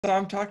So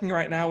I'm talking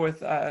right now with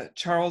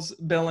Charles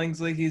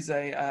Billingsley. He's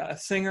a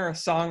singer, a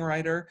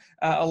songwriter.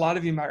 A lot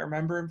of you might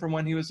remember him from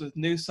when he was with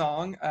New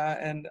Song,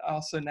 and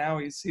also now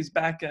he's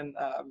back in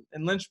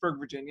Lynchburg,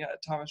 Virginia,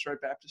 at Thomas Road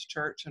Baptist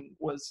Church, and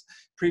was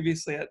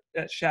previously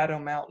at Shadow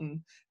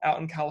Mountain out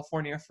in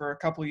California for a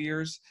couple of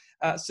years.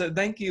 So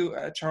thank you,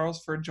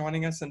 Charles, for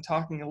joining us and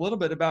talking a little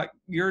bit about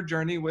your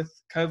journey with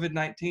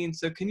COVID-19.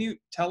 So can you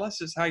tell us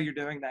just how you're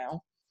doing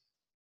now?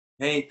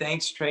 Hey,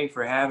 thanks, Trey,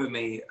 for having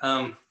me.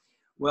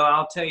 Well,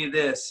 I'll tell you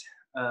this.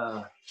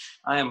 I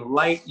am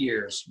light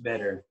years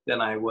better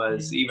than I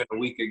was even a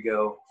week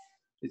ago.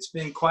 It's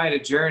been quite a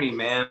journey,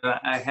 man.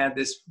 I had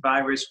this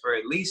virus for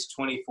at least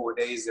 24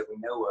 days that we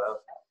know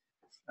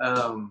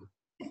of.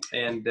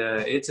 And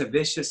it's a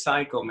vicious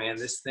cycle, man.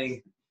 This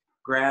thing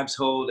grabs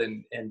hold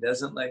and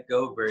doesn't let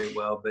go very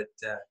well. But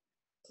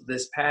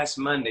this past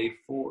Monday,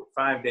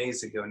 5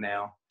 days ago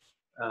now,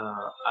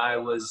 I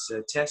was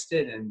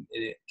tested and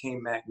it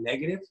came back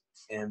negative.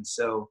 And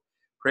so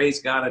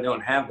praise God, I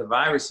don't have the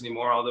virus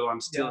anymore, although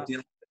I'm still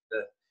dealing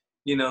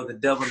with the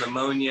double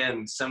pneumonia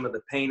and some of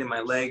the pain in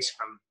my legs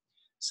from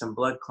some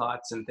blood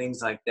clots and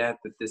things like that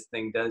this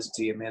thing does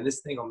to you, man.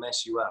 This thing will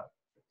mess you up.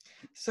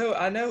 So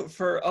I know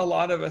for a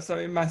lot of us, I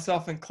mean,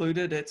 myself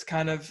included, it's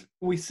kind of,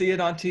 we see it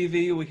on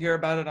TV, we hear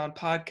about it on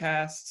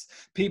podcasts,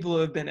 people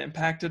who have been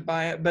impacted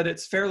by it, but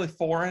it's fairly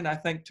foreign, I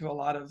think, to a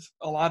lot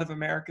of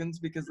Americans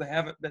because they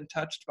haven't been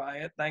touched by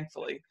it,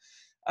 thankfully.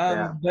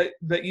 Yeah.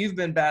 But you've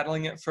been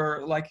battling it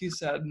for, like you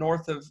said,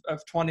 north of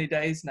 20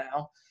 days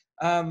now.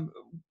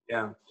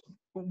 Yeah.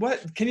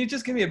 What can you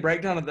just give me a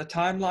breakdown of the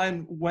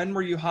timeline? When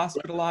were you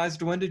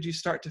hospitalized? When did you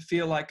start to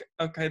feel like,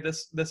 okay,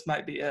 this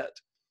might be it?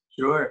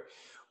 Sure.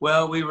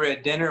 Well, we were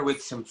at dinner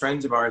with some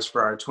friends of ours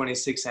for our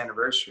 26th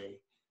anniversary.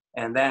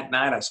 And that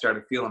night I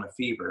started feeling a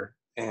fever.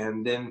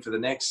 And then for the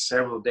next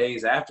several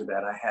days after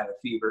that, I had a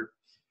fever.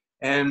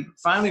 And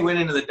finally went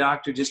into the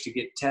doctor just to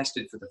get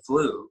tested for the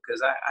flu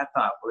because I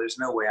thought, well, there's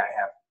no way I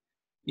have,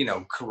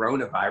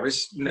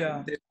 coronavirus.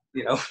 Yeah.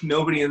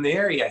 Nobody in the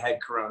area had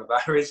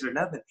coronavirus or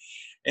nothing.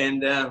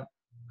 And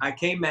I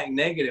came back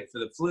negative for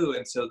the flu.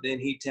 And so then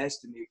he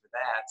tested me for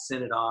that,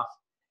 sent it off.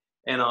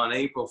 And on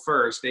April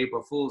 1st,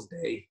 April Fool's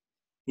Day,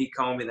 he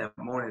called me that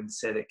morning and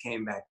said it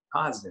came back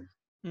positive.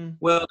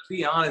 Well, to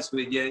be honest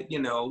with you,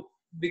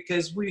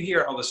 because we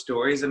hear all the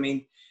stories, I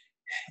mean,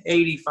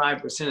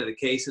 85% of the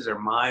cases are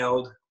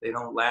mild. They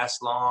don't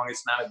last long.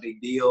 It's not a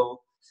big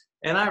deal.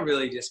 And I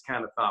really just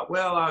kind of thought,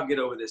 well, I'll get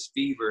over this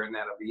fever and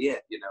that'll be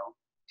it,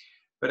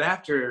 But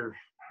after,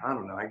 I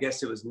don't know, I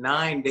guess it was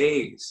 9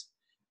 days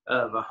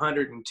of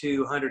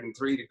 102,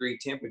 103-degree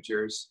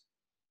temperatures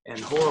and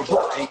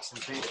horrible aches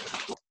and pains.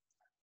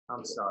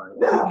 I'm sorry.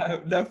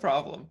 No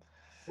problem.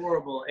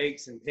 Horrible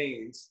aches and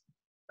pains.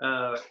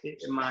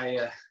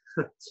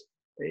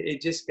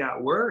 It just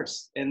got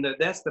worse. And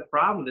that's the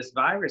problem with this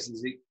virus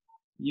is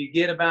you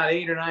get about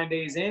 8 or 9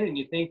 days in and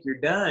you think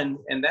you're done.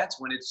 And that's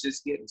when it's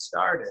just getting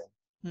started.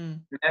 And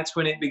that's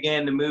when it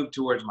began to move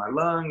towards my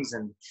lungs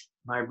and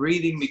my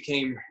breathing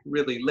became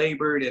really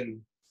labored.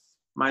 And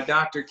my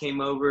doctor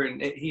came over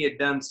and he had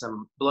done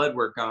some blood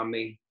work on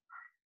me.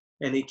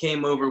 And he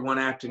came over one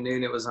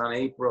afternoon. It was on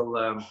April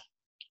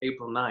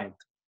 9th.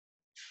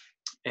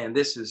 And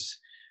this is,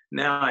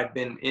 now I've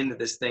been into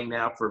this thing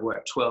now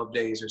for 12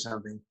 days or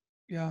something.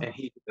 Yeah. And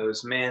he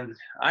goes, man,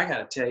 I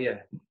got to tell you,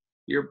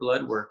 your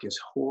blood work is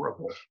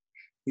horrible.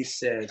 He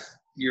said,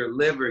 your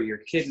liver, your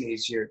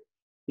kidneys,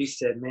 he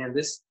said, man,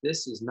 this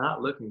is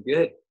not looking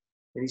good.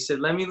 And he said,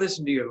 let me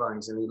listen to your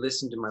lungs. And he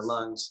listened to my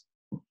lungs.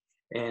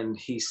 And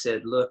he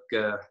said, look,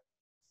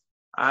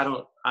 I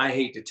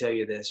hate to tell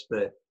you this,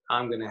 but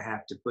I'm going to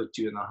have to put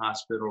you in the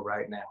hospital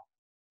right now.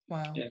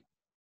 Wow. And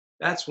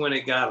that's when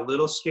it got a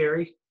little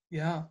scary.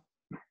 Yeah.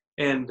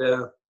 And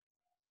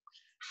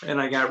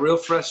I got real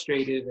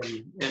frustrated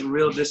and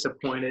real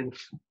disappointed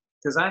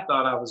because I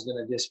thought I was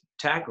going to just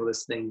tackle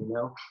this thing,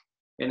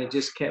 and it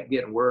just kept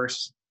getting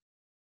worse.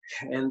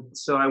 And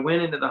so I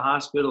went into the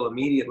hospital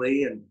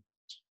immediately and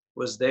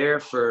was there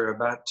for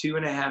about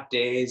 2.5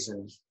 days.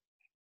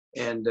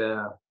 And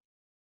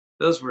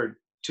those were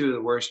two of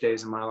the worst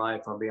days of my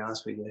life, I'll be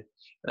honest with you.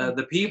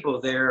 The people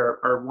there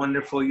are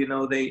wonderful,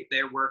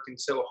 they're working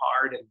so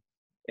hard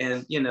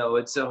and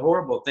it's a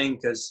horrible thing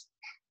because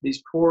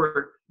these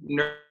poor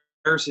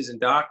nurses and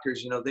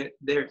doctors,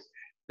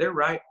 they're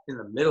right in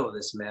the middle of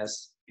this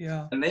mess.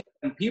 Yeah.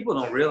 And people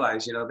don't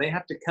realize, they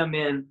have to come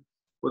in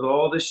with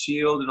all the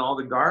shield and all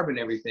the garb and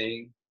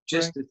everything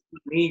just to see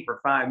me for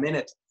 5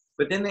 minutes.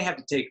 But then they have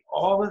to take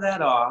all of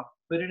that off,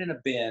 put it in a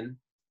bin,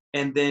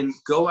 and then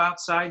go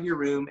outside your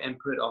room and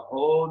put a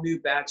whole new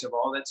batch of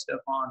all that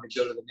stuff on to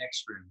go to the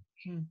next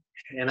room.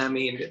 And I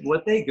mean,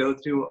 what they go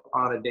through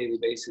on a daily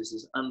basis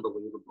is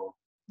unbelievable.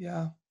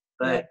 Yeah.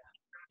 But,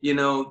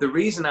 the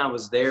reason I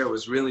was there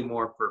was really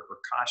more for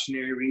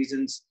precautionary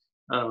reasons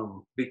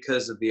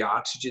because of the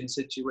oxygen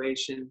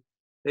situation.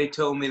 They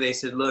told me, they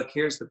said, look,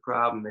 here's the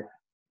problem. That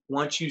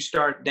once you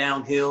start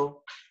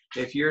downhill,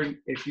 if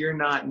you're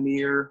not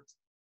near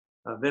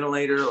a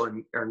ventilator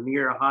or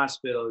near a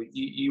hospital,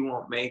 you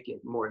won't make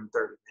it more than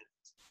 30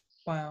 minutes.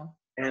 Wow.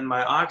 and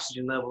my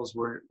oxygen levels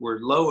were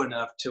low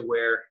enough to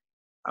where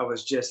I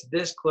was just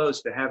this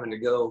close to having to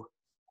go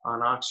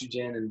on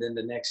oxygen. And then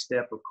the next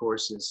step, of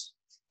course,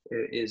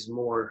 is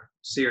more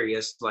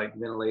serious, like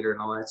ventilator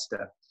and all that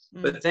stuff.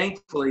 Mm. But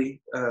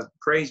thankfully,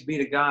 praise be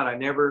to God, I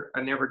never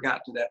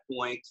got to that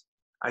point.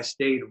 I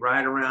stayed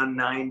right around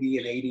 90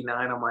 and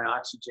 89 on my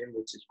oxygen,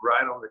 which is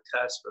right on the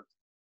cusp of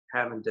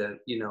having to,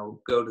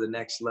 go to the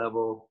next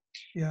level.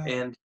 Yeah.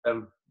 And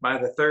by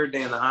the third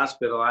day in the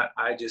hospital,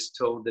 I just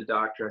told the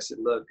doctor, I said,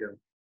 look,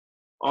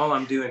 all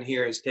I'm doing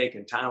here is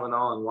taking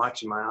Tylenol and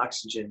watching my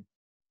oxygen.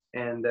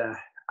 And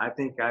I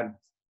think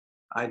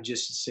I'd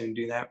just as soon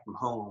do that from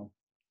home.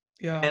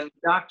 Yeah. And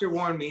the doctor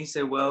warned me. He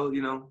said, well,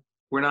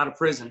 we're not a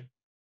prison.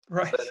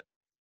 Right. But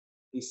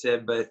he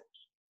said, but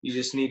you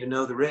just need to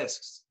know the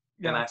risks.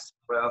 And Yeah. I said,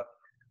 well,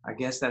 I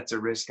guess that's a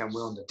risk I'm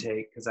willing to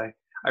take, because I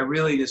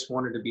really just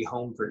wanted to be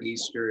home for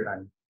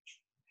Easter.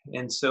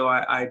 And so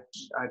I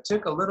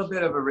took a little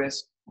bit of a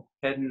risk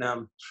heading,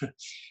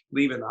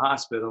 leaving the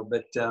hospital.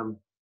 But,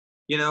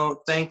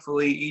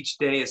 thankfully each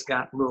day it's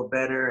gotten a little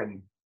better.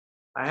 And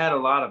I had a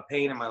lot of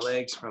pain in my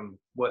legs from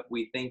what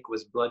we think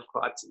was blood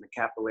clots in the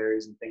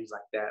capillaries and things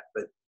like that.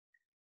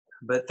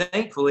 But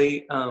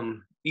thankfully,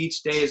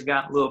 each day has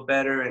gotten a little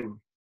better.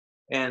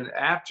 And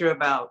after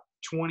about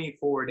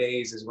 24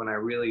 days is when I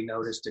really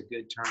noticed a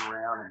good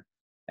turnaround.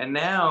 And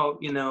now,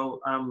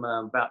 I'm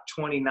about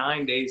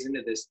 29 days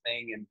into this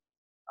thing, and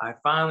I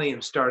finally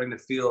am starting to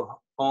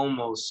feel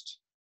almost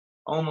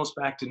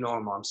back to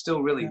normal. I'm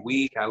still really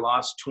weak. I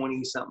lost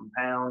 20 something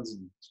pounds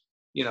and,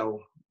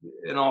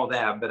 and all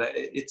that, but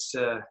it's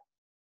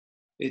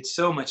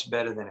so much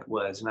better than it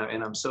was.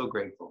 And I'm so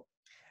grateful.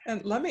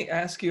 And let me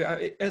ask you,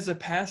 as a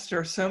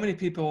pastor, so many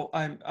people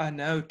I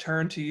know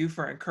turn to you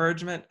for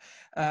encouragement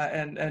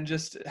and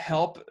just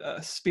help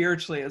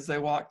spiritually as they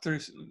walk through,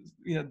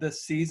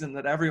 this season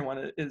that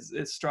everyone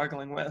is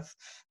struggling with.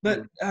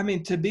 But I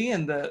mean, to be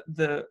in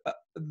the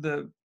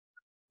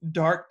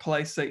dark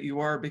place that you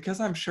were, because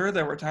I'm sure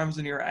there were times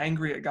when you were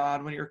angry at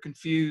God, when you're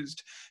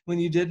confused, when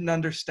you didn't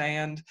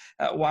understand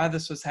why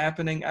this was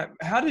happening.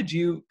 How did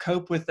you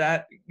cope with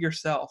that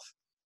yourself?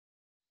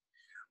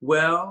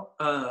 Well,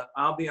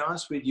 I'll be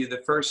honest with you.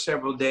 The first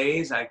several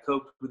days, I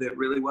coped with it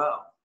really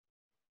well.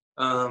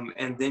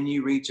 And then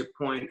you reach a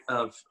point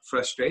of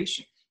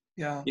frustration.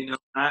 Yeah.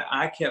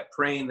 I kept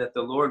praying that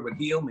the Lord would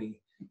heal me.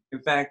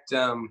 In fact,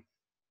 I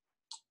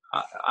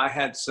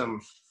had some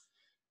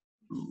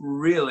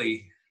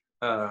really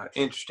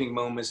interesting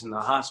moments in the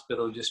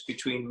hospital just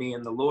between me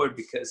and the Lord,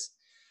 because,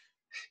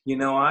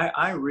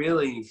 I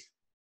really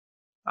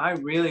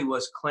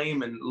was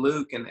claiming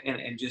Luke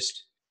and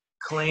just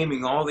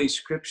claiming all these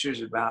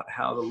scriptures about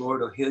how the Lord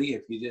will heal you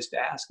if you just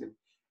ask him.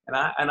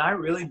 And I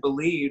really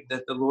believed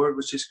that the Lord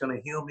was just going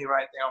to heal me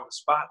right there on the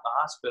spot in the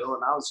hospital.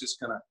 And I was just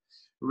going to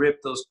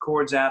rip those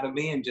cords out of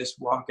me and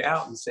just walk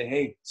out and say,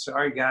 hey,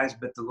 sorry guys,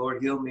 but the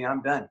Lord healed me.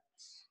 I'm done.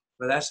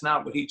 But that's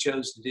not what he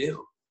chose to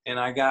do. And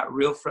I got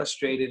real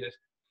frustrated,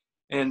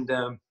 and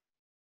I'm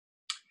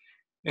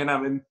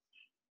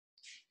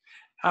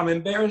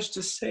embarrassed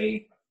to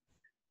say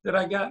that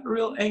I got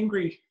real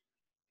angry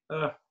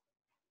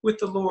with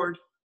the Lord,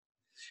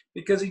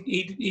 because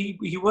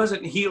he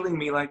wasn't healing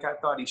me like I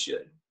thought he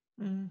should.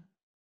 Mm.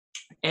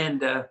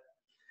 And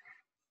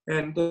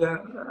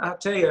I'll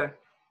tell you,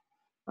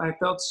 I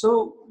felt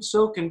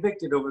so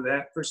convicted over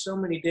that for so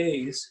many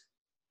days,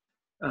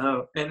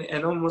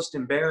 and almost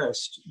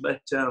embarrassed.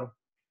 But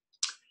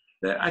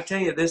I tell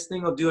you, this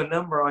thing will do a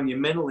number on you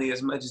mentally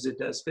as much as it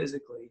does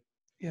physically.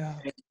 Yeah.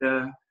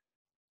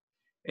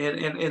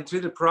 And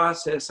through the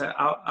process,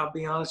 I'll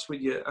be honest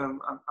with you, I'm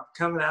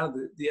coming out of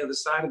the other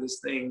side of this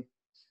thing,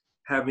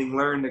 having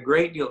learned a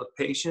great deal of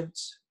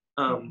patience.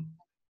 You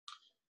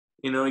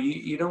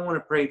don't want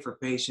to pray for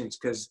patience,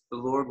 because the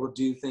Lord will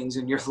do things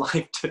in your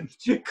life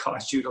to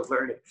cause you to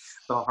learn it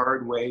the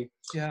hard way.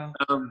 Yeah.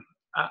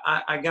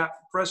 I got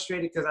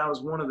frustrated because I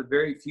was one of the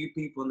very few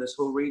people in this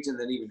whole region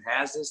that even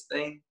has this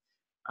thing.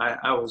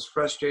 I was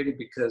frustrated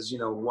because,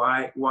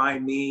 why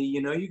me?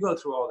 You go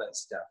through all that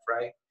stuff,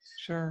 right?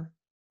 Sure.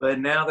 But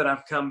now that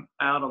I've come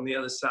out on the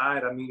other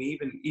side, I mean,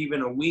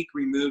 even a week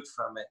removed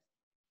from it,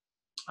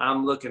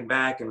 I'm looking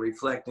back and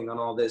reflecting on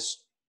all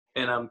this,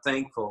 and I'm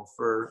thankful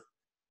for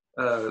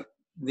the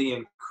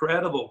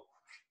incredible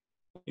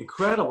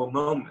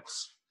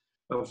moments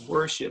of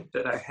worship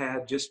that I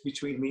had just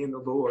between me and the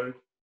Lord.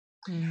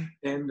 Mm.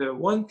 And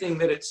one thing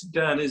that it's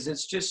done is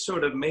it's just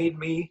sort of made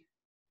me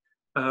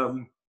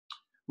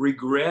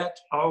regret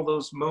all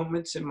those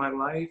moments in my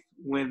life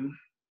when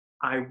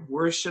I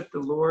worshiped the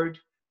Lord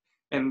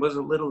and was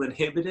a little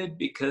inhibited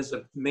because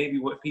of maybe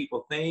what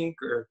people think,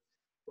 or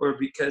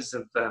because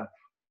of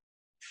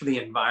the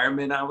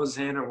environment I was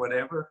in or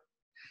whatever.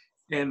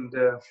 And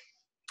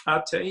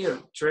I'll tell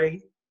you,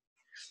 Trey,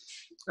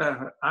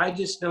 I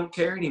just don't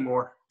care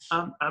anymore.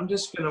 I'm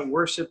just going to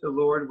worship the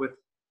Lord with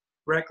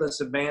reckless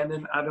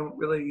abandon. I don't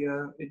really,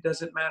 it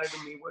doesn't matter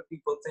to me what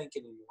people think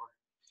anymore.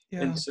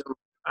 Yeah. And so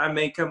I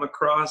may come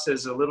across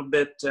as a little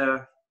bit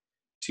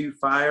too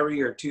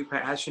fiery or too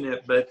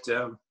passionate, but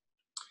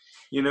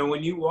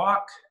when you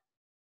walk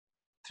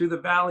through the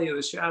valley of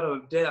the shadow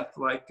of death,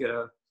 like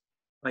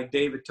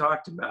David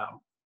talked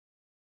about,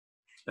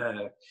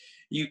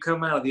 you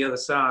come out of the other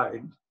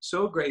side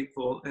so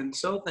grateful and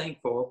so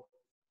thankful,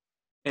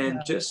 and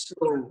Yeah. just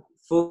so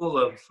full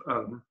of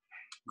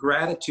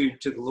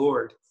gratitude to the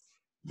Lord,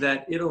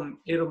 that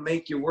it'll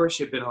make your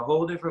worship in a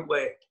whole different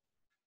way.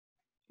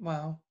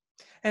 Wow.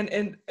 And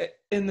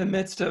in the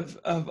midst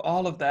of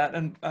all of that,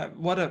 and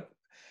what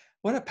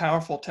a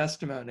powerful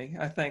testimony,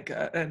 I think,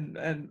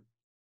 and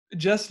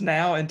just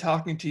now in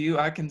talking to you,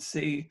 I can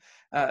see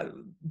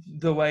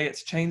the way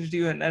it's changed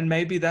you, and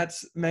maybe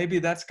that's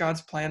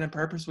God's plan and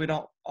purpose. We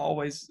don't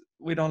always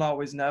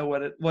know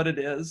what it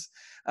is,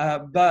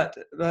 but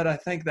I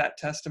think that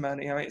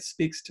testimony, I mean, it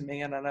speaks to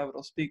me, and I know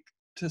it'll speak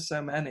to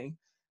so many.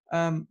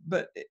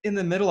 But in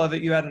the middle of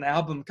it, you had an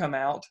album come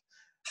out.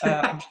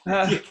 Yeah, And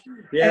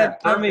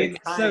I perfect mean,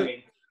 so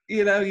timing.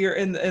 you're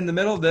in the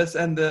middle of this,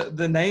 and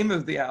the name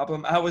of the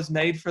album, I Was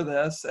Made for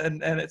This,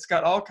 and it's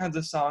got all kinds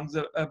of songs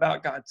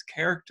about God's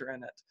character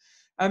in it.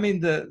 I mean,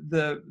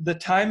 the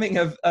timing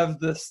of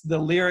the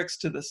lyrics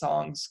to the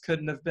songs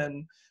couldn't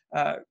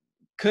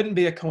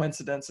be a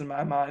coincidence in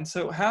my mind.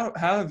 So how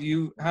have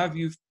you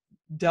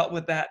dealt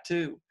with that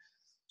too?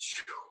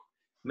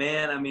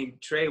 Man, I mean,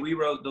 Trey, we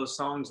wrote those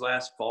songs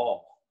last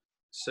fall,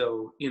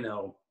 so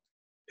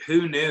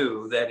who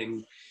knew that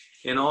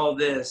in all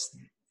this,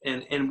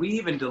 and we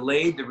even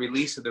delayed the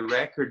release of the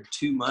record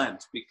 2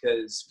 months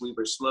because we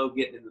were slow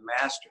getting in the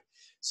master.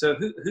 So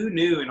who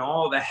knew in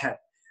all that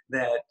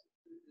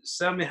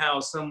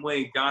somehow, some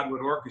way, God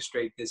would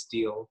orchestrate this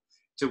deal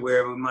to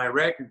where when my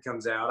record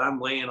comes out,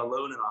 I'm laying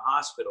alone in a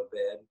hospital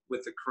bed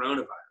with the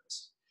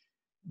coronavirus.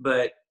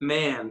 But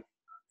man,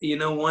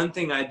 one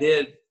thing I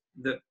did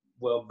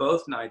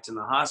both nights in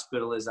the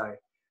hospital is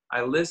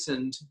I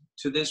listened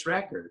to this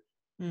record.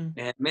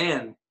 And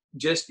man,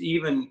 just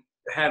even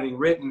having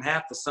written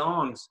half the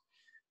songs,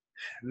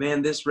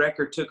 man, this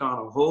record took on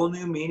a whole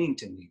new meaning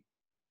to me.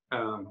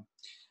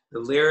 The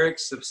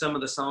lyrics of some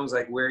of the songs,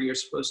 like Where You're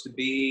Supposed to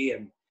Be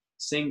and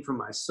Sing for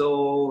My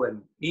Soul,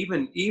 and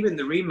even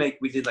the remake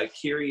we did, like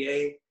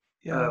Kyrie,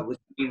 which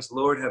means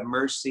Lord have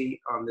mercy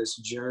on this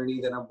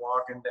journey that I'm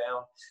walking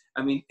down.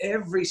 I mean,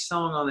 every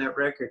song on that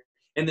record,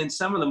 and then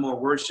some of the more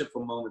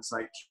worshipful moments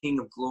like King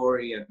of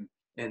Glory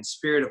and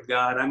Spirit of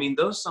God. I mean,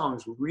 those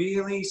songs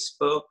really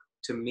spoke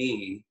to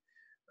me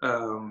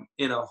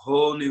in a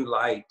whole new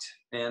light.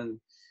 And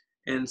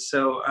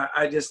so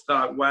I just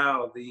thought,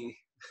 wow, the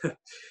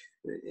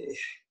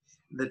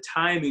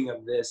timing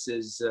of this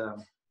is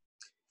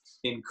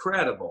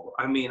incredible.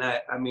 I mean,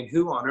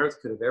 who on earth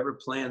could have ever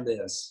planned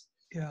this?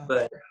 Yeah.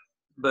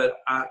 But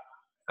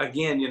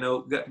again,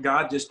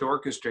 God just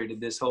orchestrated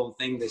this whole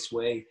thing this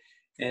way.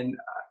 And,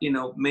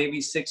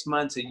 maybe 6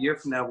 months, a year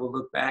from now, we'll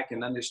look back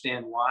and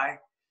understand why.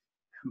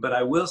 But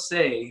I will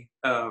say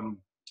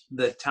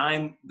the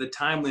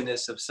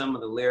timeliness of some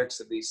of the lyrics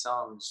of these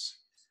songs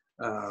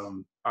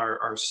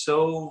are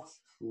so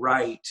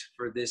right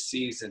for this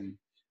season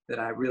that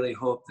I really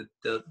hope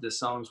that the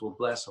songs will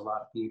bless a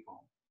lot of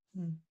people.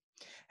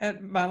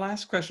 And my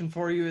last question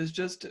for you is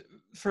just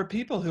for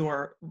people who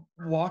are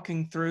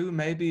walking through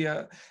maybe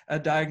a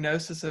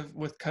diagnosis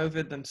with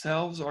COVID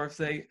themselves, or if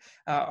they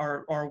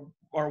are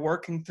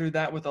working through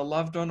that with a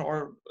loved one,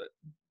 or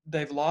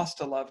they've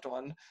lost a loved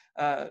one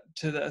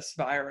to this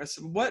virus,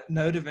 what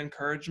note of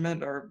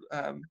encouragement or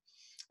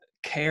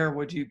care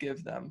would you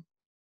give them?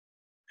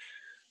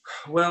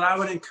 Well, I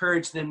would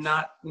encourage them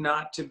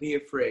not to be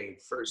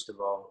afraid, first of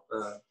all.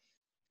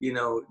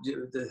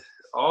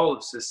 All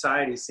of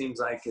society seems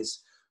like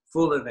is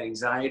full of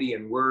anxiety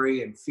and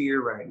worry and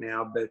fear right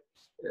now. But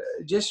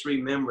just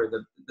remember,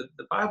 the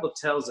Bible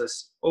tells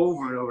us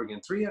over and over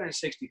again,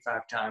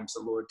 365 times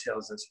the Lord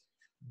tells us,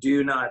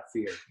 do not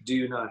fear,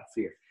 do not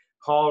fear.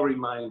 Paul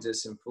reminds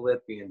us in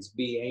Philippians,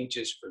 be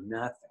anxious for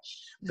nothing,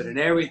 but in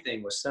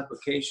everything with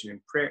supplication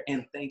and prayer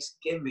and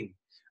thanksgiving,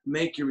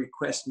 make your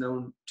request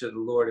known to the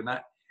Lord.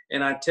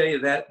 And I tell you,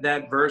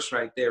 that verse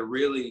right there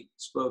really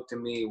spoke to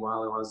me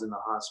while I was in the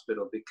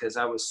hospital, because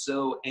I was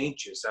so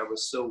anxious. I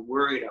was so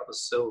worried. I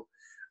was so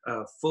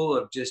full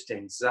of just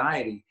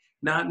anxiety,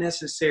 not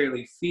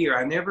necessarily fear.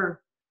 I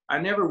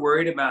never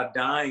worried about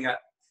dying.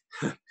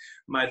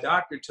 My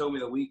doctor told me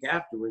the week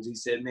afterwards, he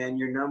said, man,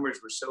 your numbers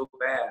were so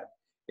bad.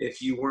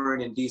 If you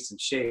weren't in decent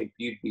shape,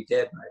 you'd be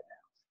dead right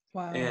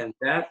now. Wow. And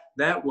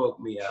that woke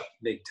me up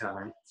big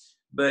time.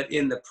 But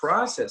in the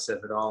process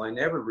of it all, I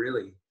never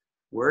really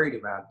worried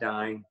about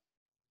dying,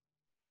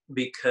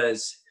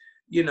 because,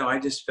 I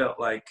just felt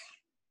like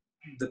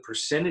the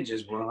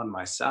percentages were on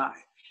my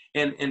side.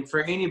 And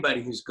for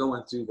anybody who's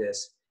going through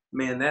this,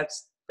 man,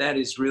 that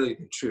is really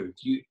the truth.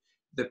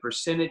 The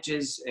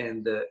percentages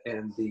and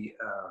the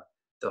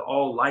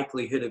all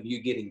likelihood of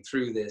you getting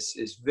through this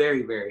is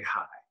very, very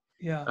high.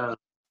 Yeah.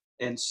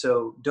 And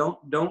so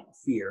don't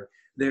fear.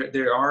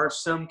 There are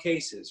some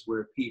cases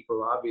where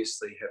people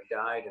obviously have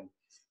died,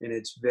 and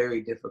it's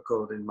very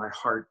difficult. And my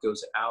heart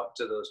goes out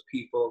to those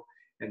people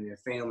and their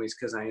families,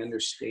 because I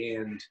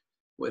understand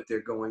what they're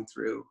going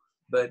through.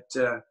 But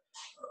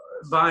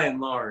by and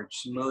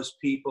large, most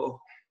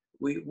people,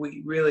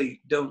 we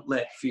really don't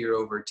let fear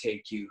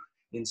overtake you.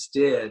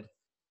 Instead,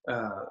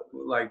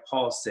 like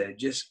Paul said,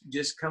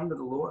 just come to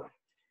the Lord.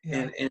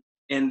 Yeah.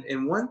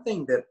 And one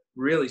thing that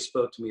really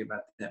spoke to me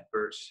about that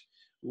verse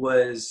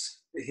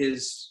was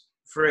his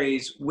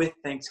phrase, with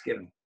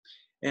thanksgiving.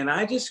 And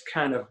I just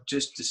kind of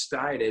just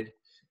decided,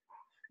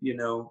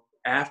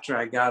 after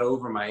I got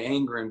over my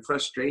anger and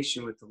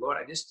frustration with the Lord,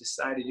 I just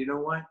decided, you know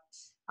what?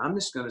 I'm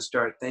just going to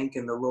start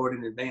thanking the Lord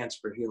in advance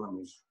for healing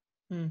me.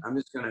 Mm. I'm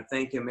just going to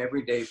thank him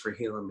every day for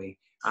healing me.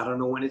 I don't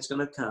know when it's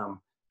going to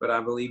come, but I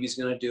believe he's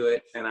going to do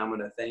it, and I'm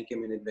going to thank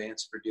him in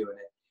advance for doing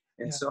it.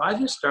 And Yeah. so I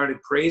just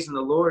started praising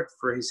the Lord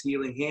for his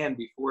healing hand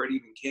before it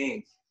even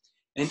came.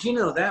 And,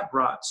 that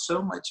brought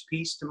so much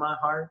peace to my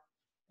heart,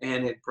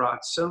 and it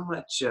brought so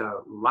much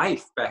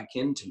life back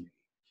into me.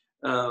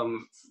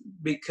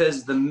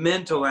 Because the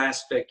mental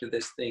aspect of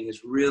this thing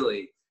is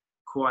really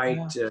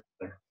quite,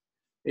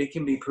 it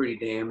can be pretty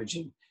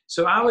damaging.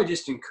 So I would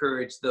just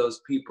encourage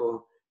those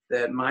people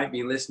that might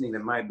be listening,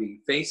 that might be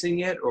facing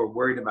it or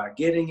worried about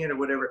getting it or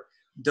whatever.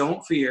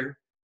 Don't fear.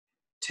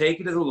 Take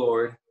it to the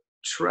Lord.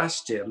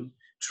 Trust him.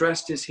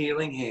 Trust his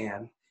healing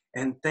hand,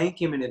 and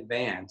thank him in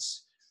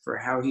advance for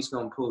how he's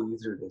going to pull you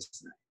through this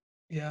thing.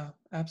 Yeah,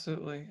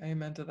 absolutely.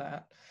 Amen to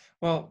that.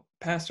 Well,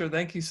 Pastor,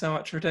 thank you so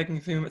much for taking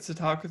a few minutes to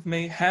talk with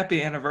me.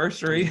 Happy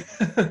anniversary!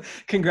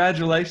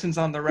 Congratulations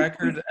on the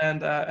record,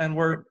 and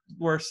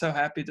we're so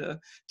happy to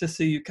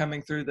see you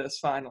coming through this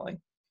finally.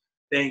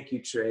 Thank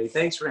you, Trey.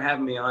 Thanks for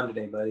having me on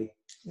today, buddy.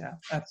 Yeah,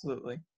 absolutely.